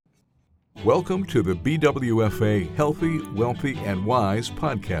Welcome to the BWFA Healthy, Wealthy, and Wise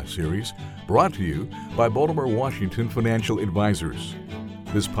podcast series brought to you by Baltimore, Washington Financial Advisors.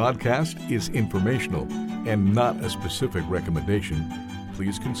 This podcast is informational and not a specific recommendation.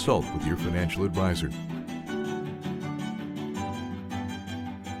 Please consult with your financial advisor.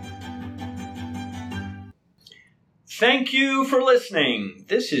 Thank you for listening.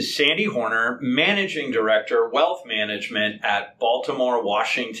 This is Sandy Horner, Managing Director, Wealth Management at Baltimore,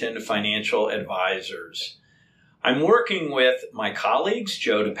 Washington Financial Advisors. I'm working with my colleagues,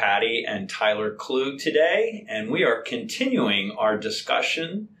 Joe DePatti and Tyler Klug today, and we are continuing our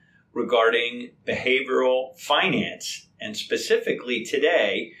discussion regarding behavioral finance. And specifically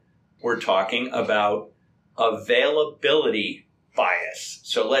today, we're talking about availability bias.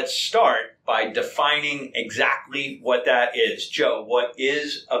 So let's start by defining exactly what that is. Joe, what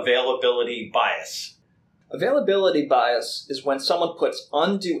is availability bias? Availability bias is when someone puts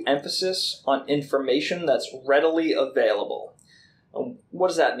undue emphasis on information that's readily available. What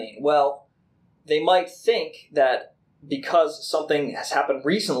does that mean? Well, they might think that because something has happened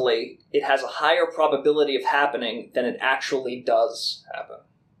recently, it has a higher probability of happening than it actually does happen.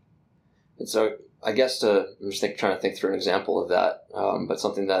 And so I guess I'm just trying to think through an example of that, but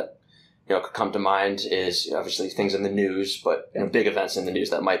something that could come to mind is obviously things in the news, but big events in the news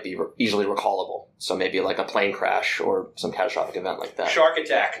that might be easily recallable. So maybe like a plane crash or some catastrophic event like that. Shark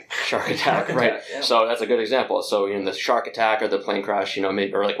attack, right? Yeah. So that's a good example. So the shark attack or the plane crash,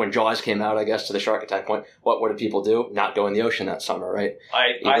 maybe, or like when Jaws came out, I guess, to the shark attack point. What did people do? Not go in the ocean that summer, right?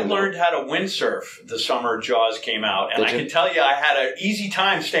 I learned how to windsurf the summer Jaws came out, and I can tell you I had an easy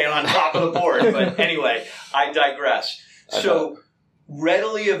time staying on top of the board. But anyway, I digress. So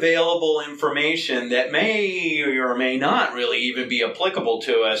readily available information that may or may not really even be applicable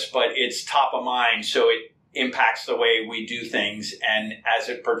to us, but it's top of mind, so it impacts the way we do things. And as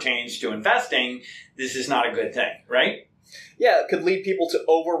it pertains to investing, this is not a good thing, right? Yeah, it could lead people to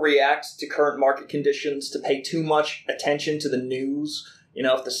overreact to current market conditions, to pay too much attention to the news.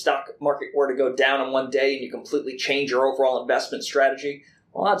 If the stock market were to go down in one day and you completely change your overall investment strategy,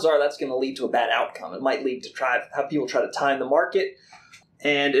 well, odds are that's going to lead to a bad outcome. It might lead to have people try to time the market,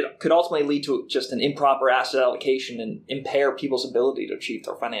 and it could ultimately lead to just an improper asset allocation and impair people's ability to achieve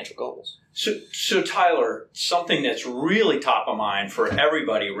their financial goals. So Tyler, something that's really top of mind for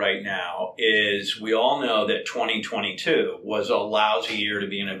everybody right now is we all know that 2022 was a lousy year to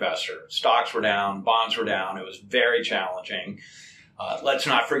be an investor. Stocks were down, bonds were down. It was very challenging. Let's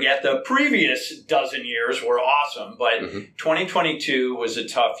not forget the previous dozen years were awesome, but 2022 was a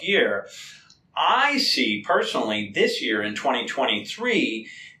tough year. I see personally this year in 2023,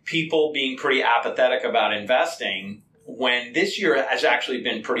 people being pretty apathetic about investing when this year has actually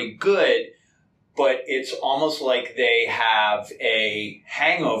been pretty good, but it's almost like they have a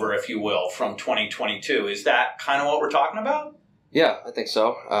hangover, if you will, from 2022. Is that kind of what we're talking about? Yeah, I think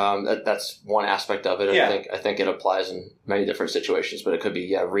so. That's one aspect of it. Yeah. I think it applies in many different situations, but it could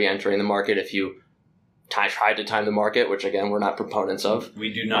be re-entering the market if you tried to time the market, which again we're not proponents of.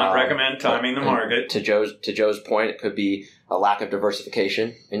 We do not recommend timing the market. To Joe's point, it could be a lack of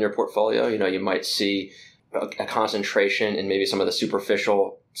diversification in your portfolio. You might see a concentration in maybe some of the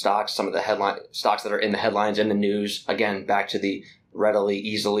superficial stocks, some of the headline stocks that are in the headlines in the news. Again, back to the readily,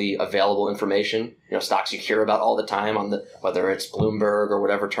 easily available information. Stocks you hear about all the time on whether it's Bloomberg or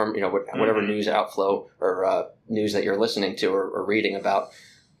whatever term, whatever news outflow or news that you're listening to or reading about.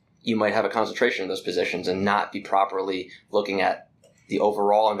 You might have a concentration in those positions and not be properly looking at the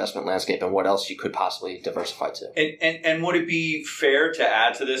overall investment landscape and what else you could possibly diversify to. And would it be fair to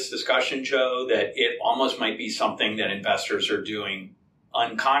add to this discussion, Joe, that it almost might be something that investors are doing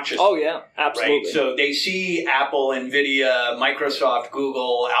unconsciously? Oh, yeah, absolutely. Right? So they see Apple, NVIDIA, Microsoft,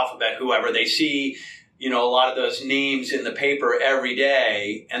 Google, Alphabet, whoever. They see a lot of those names in the paper every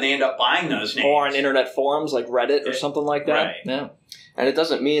day, and they end up buying those names. Or on internet forums like Reddit or something like that. Right. Yeah. And it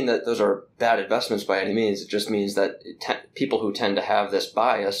doesn't mean that those are bad investments by any means. It just means that people who tend to have this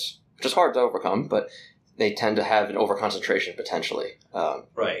bias, which is hard to overcome, but they tend to have an overconcentration potentially.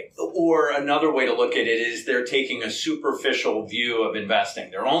 Right. Or another way to look at it is they're taking a superficial view of investing.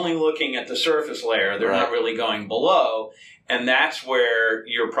 They're only looking at the surface layer. They're not really going below. And that's where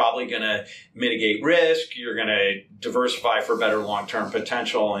you're probably going to mitigate risk. You're going to diversify for better long-term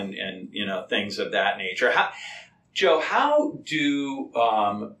potential and things of that nature. Joe, how do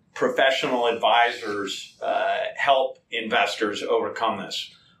professional advisors help investors overcome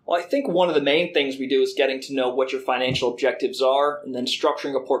this? Well, I think one of the main things we do is getting to know what your financial objectives are and then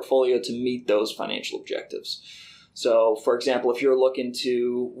structuring a portfolio to meet those financial objectives. So, for example, if you're looking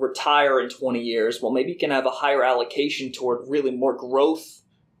to retire in 20 years, well, maybe you can have a higher allocation toward really more growth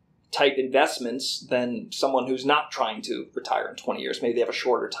type investments than someone who's not trying to retire in 20 years. Maybe they have a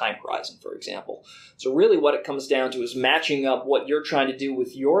shorter time horizon, for example. So really what it comes down to is matching up what you're trying to do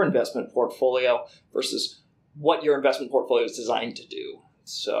with your investment portfolio versus what your investment portfolio is designed to do.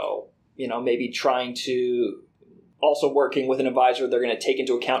 So, maybe trying to also working with an advisor, they're going to take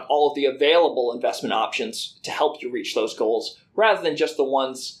into account all of the available investment options to help you reach those goals, rather than just the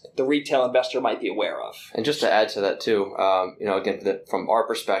ones the retail investor might be aware of. And just to add to that too, again, from our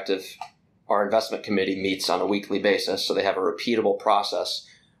perspective, our investment committee meets on a weekly basis, so they have a repeatable process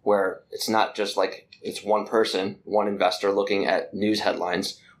where it's not just like it's one person, one investor looking at news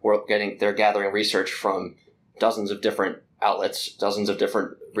headlines. They're gathering research from dozens of different outlets, dozens of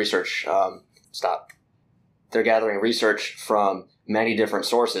different research. They're gathering research from many different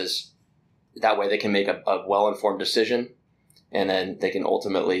sources. That way they can make a well-informed decision, and then they can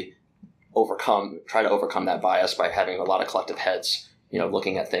ultimately try to overcome that bias by having a lot of collective heads,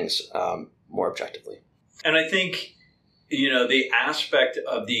 looking at things more objectively. And I think, the aspect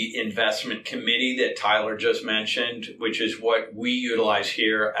of the investment committee that Tyler just mentioned, which is what we utilize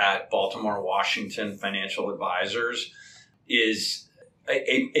here at Baltimore Washington Financial Advisors, is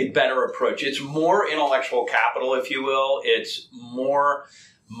a better approach. It's more intellectual capital, if you will. It's more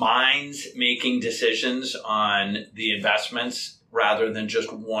minds making decisions on the investments rather than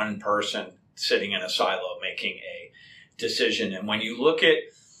just one person sitting in a silo making a decision. And when you look at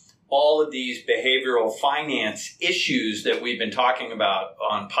all of these behavioral finance issues that we've been talking about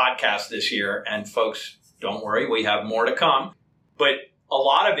on podcasts this year, and folks, don't worry, we have more to come. But a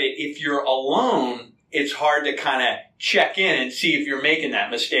lot of it, if you're alone, it's hard to kind of check in and see if you're making that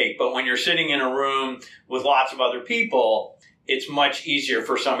mistake. But when you're sitting in a room with lots of other people, it's much easier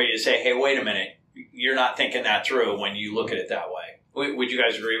for somebody to say, hey, wait a minute, you're not thinking that through when you look at it that way. Would you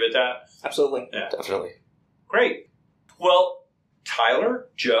guys agree with that? Absolutely. Yeah. Definitely. Great. Well, Tyler,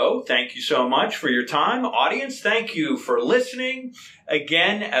 Joe, thank you so much for your time. Audience, thank you for listening.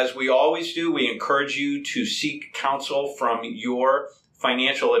 Again, as we always do, we encourage you to seek counsel from your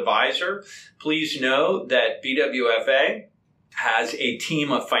financial advisor. Please know that BWFA has a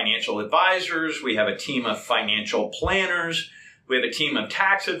team of financial advisors. We have a team of financial planners. We have a team of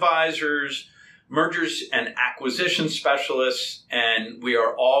tax advisors, mergers and acquisition specialists, and we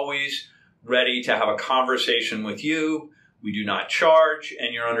are always ready to have a conversation with you. We do not charge,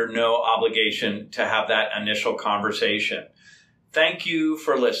 and you're under no obligation to have that initial conversation. Thank you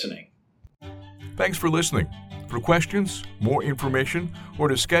for listening. Thanks for listening. For questions, more information, or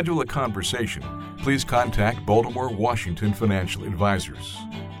to schedule a conversation, please contact Baltimore Washington Financial Advisors.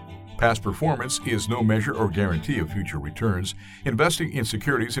 Past performance is no measure or guarantee of future returns. Investing in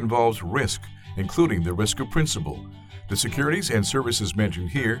securities involves risk, including the risk of principal. The securities and services mentioned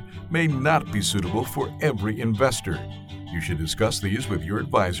here may not be suitable for every investor. You should discuss these with your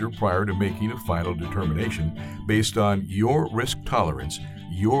advisor prior to making a final determination based on your risk tolerance,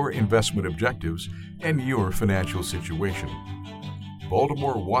 your investment objectives, and your financial situation.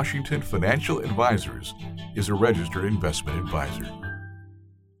 Baltimore Washington Financial Advisors is a registered investment advisor.